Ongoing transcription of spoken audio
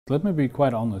Let me be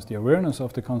quite honest, the awareness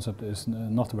of the concept is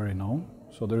not very known.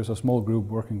 So there is a small group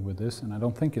working with this, and I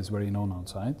don't think it's very known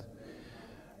outside.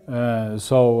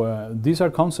 These are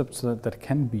concepts that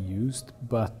can be used,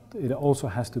 but it also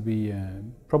has to be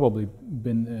probably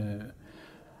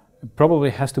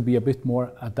has to be a bit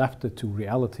more adapted to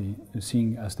reality,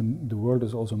 seeing as the world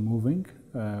is also moving.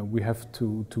 We have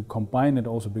to combine it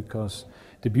also, because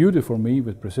the beauty for me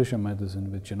with precision medicine,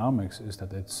 with genomics, is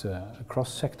that it's a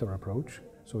cross-sector approach.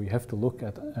 So you have to look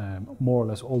at more or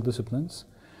less all disciplines.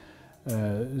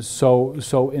 In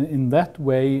that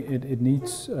way, it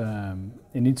needs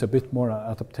a bit more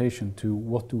adaptation to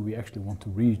what do we actually want to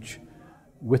reach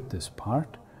with this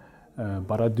part.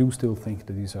 But I do still think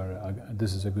that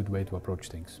this is a good way to approach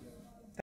things.